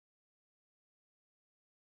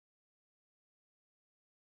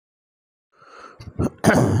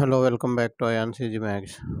Hello, welcome back to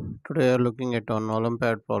AyaansEasyMath. Today we are looking at an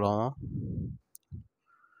Olympiad problem.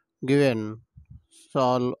 Given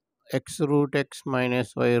solve x root x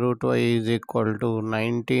minus y root y is equal to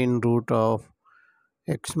 19 root of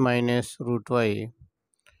x minus root y.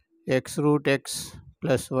 X root x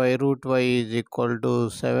plus y root y is equal to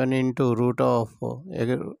 7 into root of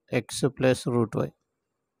x plus root y.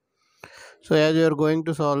 So as you are going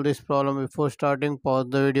to solve this problem, before starting, pause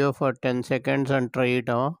the video for 10 seconds and try it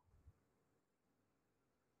out.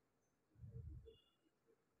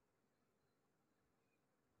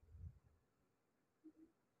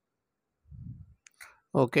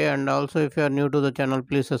 Okay, and also if you are new to the channel,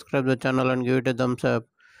 please subscribe the channel and give it a thumbs up.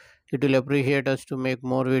 It will appreciate us to make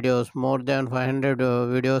more videos. More than 500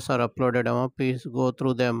 videos are uploaded. Please go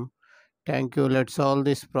through them. Thank you. Let's solve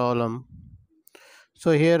this problem.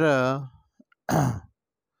 So here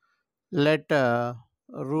let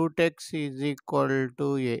root x is equal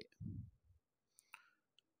to a,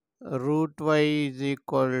 root y is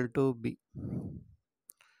equal to b.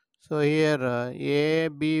 So here a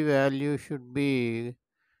b value should be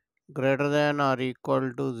greater than or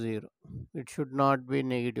equal to 0. It should not be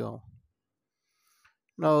negative.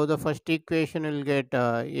 Now the first equation will get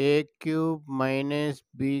a cube minus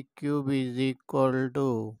b cube is equal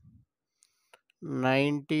to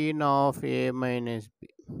 19 of a minus b.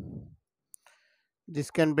 This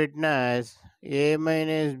can be written as a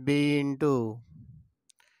minus b into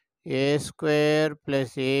a square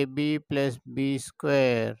plus ab plus b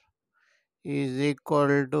square is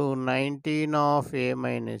equal to 19 of a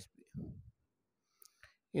minus b.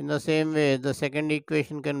 In the same way, the second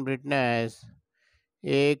equation can be written as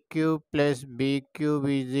a cube plus b cube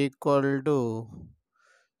is equal to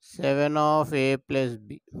 7 of a plus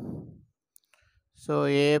b. So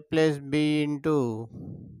a plus b into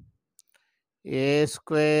a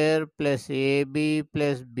square plus ab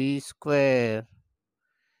plus b square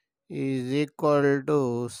is equal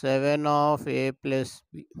to 7 of a plus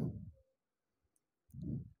b.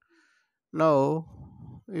 Now,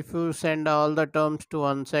 if you send all the terms to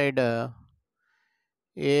one side, a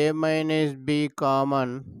minus b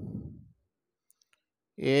common,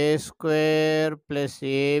 a square plus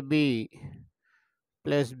ab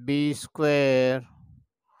plus b square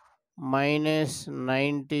minus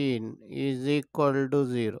 19 is equal to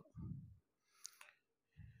 0.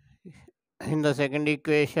 In the second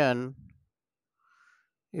equation,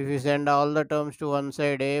 if you send all the terms to one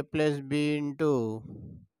side, a plus b into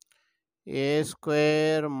a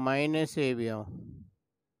square minus ab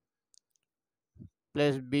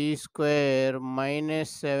plus b square minus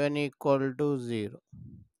 7 equal to 0.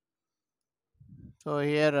 So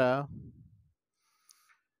here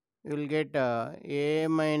you will get a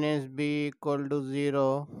minus b equal to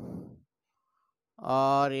 0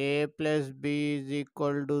 or a plus b is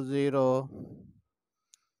equal to 0.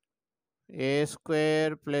 A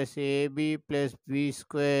square plus ab plus b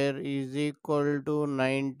square is equal to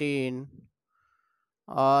 19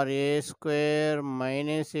 or a square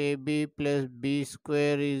minus ab plus b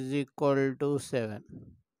square is equal to 7.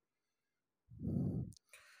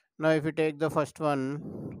 Now if you take the first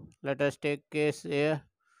one, let us take case a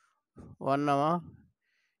 1 now.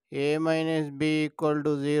 A minus b equal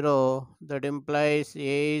to 0, that implies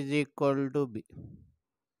a is equal to b.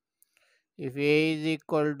 If a is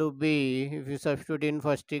equal to b, if you substitute in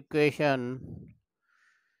first equation,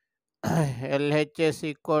 LHS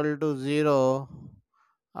equal to 0,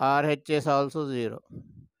 RHS also 0.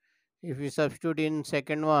 If you substitute in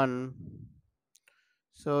second one,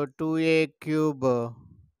 so 2a cube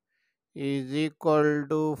is equal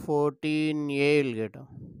to 14a will get.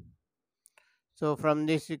 So from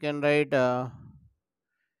this you can write a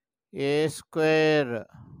square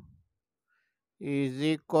is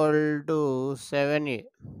equal to 7a.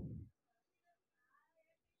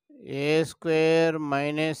 A square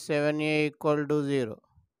minus 7a equal to 0.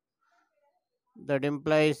 That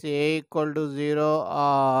implies a equal to 0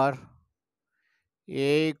 or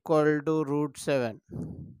a equal to root 7.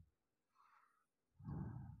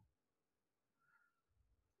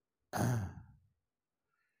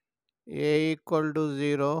 A equal to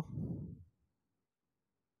 0.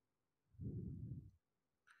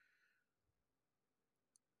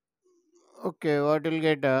 Okay, what will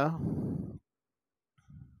get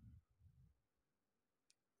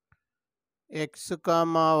x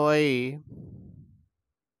comma y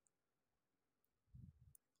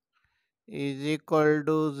is equal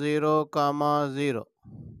to 0 comma 0.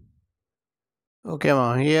 Okay,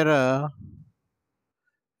 ma, here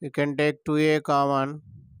you can take 2a common,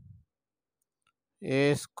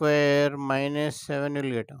 a square minus 7 will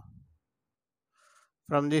get.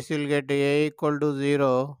 From this you'll get a equal to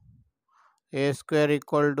 0, a square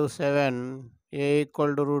equal to 7, a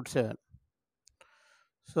equal to root 7.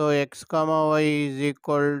 So x comma y is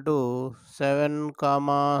equal to 7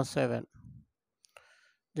 comma 7.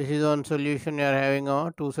 This is one solution. You are having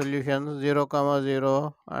two solutions, 0 comma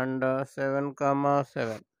 0 and 7 comma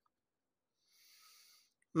 7.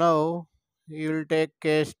 Now you will take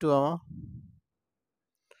case 2.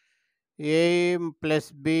 A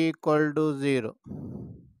plus b equal to 0.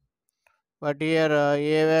 But here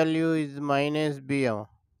a value is minus b.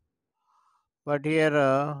 But here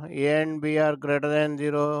a and b are greater than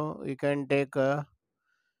 0. You can take. Now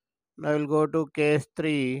we'll go to case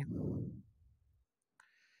 3.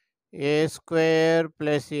 A square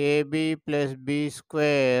plus ab plus b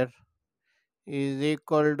square is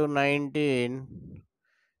equal to 19.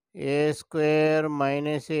 A square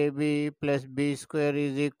minus ab plus b square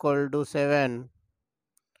is equal to 7.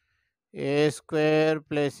 A square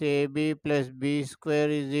plus ab plus b square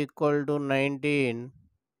is equal to 19.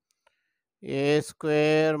 A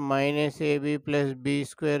square minus ab plus b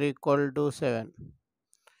square equal to 7.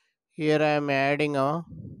 Here I am adding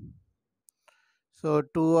so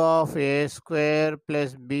 2 of a square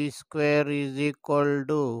plus b square is equal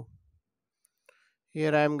to,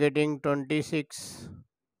 here I am getting 26.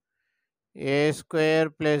 A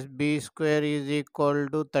square plus b square is equal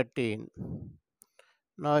to 13.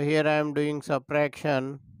 Now here I am doing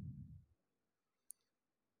subtraction.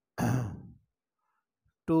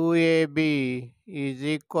 2ab is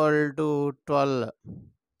equal to 12.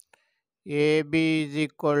 ab is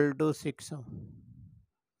equal to 6.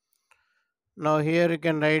 Now here you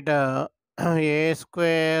can write a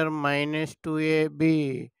square minus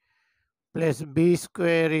 2ab plus b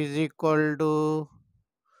square is equal to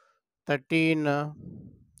 13.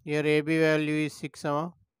 Here ab value is 6.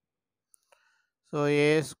 So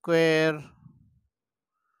a square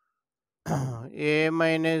a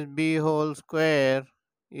minus b whole square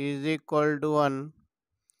is equal to 1.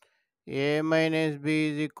 A minus b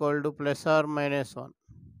is equal to plus or minus 1.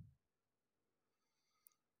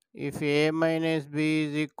 If a minus b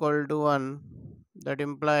is equal to 1, that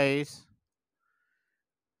implies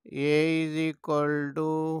a is equal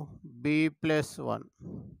to b plus 1.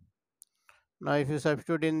 Now if you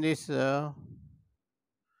substitute in this, you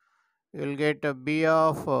will get a b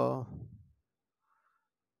of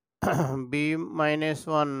b minus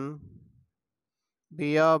 1,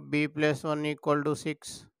 b of b plus 1 equal to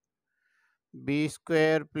 6, b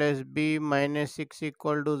square plus b minus 6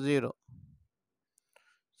 equal to 0.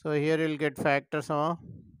 So here you will get factors of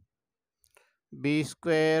b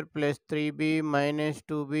square plus 3b minus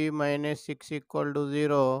 2b minus 6 equal to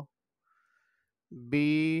 0,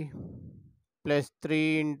 b plus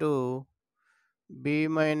 3 into b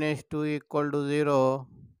minus 2 equal to 0,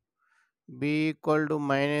 b equal to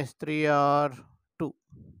minus 3 or 2.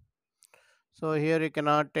 So here you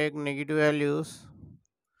cannot take negative values.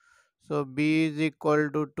 So b is equal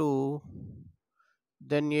to 2,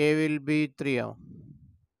 then a will be 3.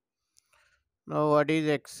 Now what is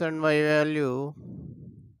x and y value?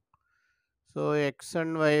 So x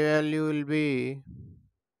and y value will be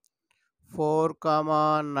 4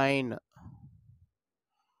 comma 9.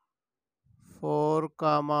 9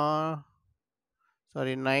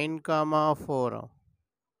 comma 4.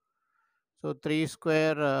 So 3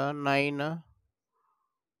 square 9,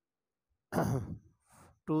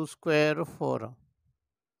 2 square 4.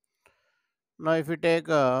 Now if you take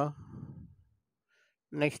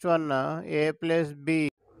next one, a plus b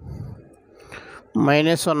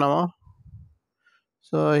minus 1.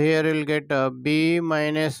 So here you will get b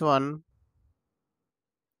minus 1.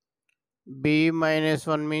 b minus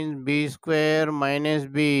 1 means b square minus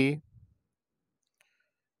b.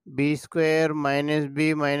 b square minus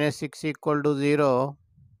b minus 6 equal to 0.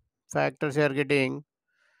 Factors you are getting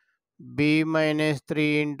b minus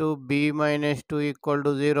 3 into b minus 2 equal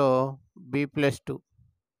to 0, b plus 2.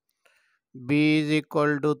 b is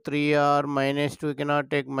equal to 3 or minus 2, cannot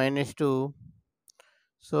take minus 2.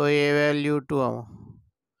 So a value 2.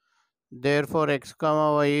 Therefore x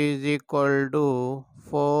comma y is equal to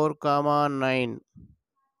 4 comma 9.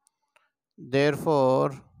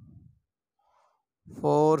 Therefore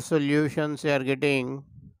 4 solutions you are getting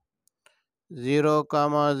 0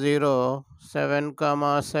 comma 0, 7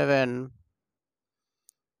 comma 7,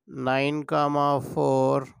 9 comma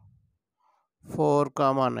 4, 4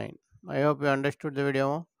 comma 9. I hope you understood the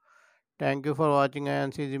video. Thank you for watching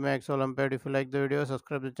AyaansEasyMath Olympiad. If you like the video,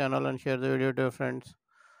 subscribe the channel and share the video to your friends.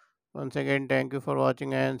 Once again, thank you for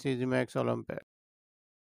watching AyaansEasyMath Olympiad.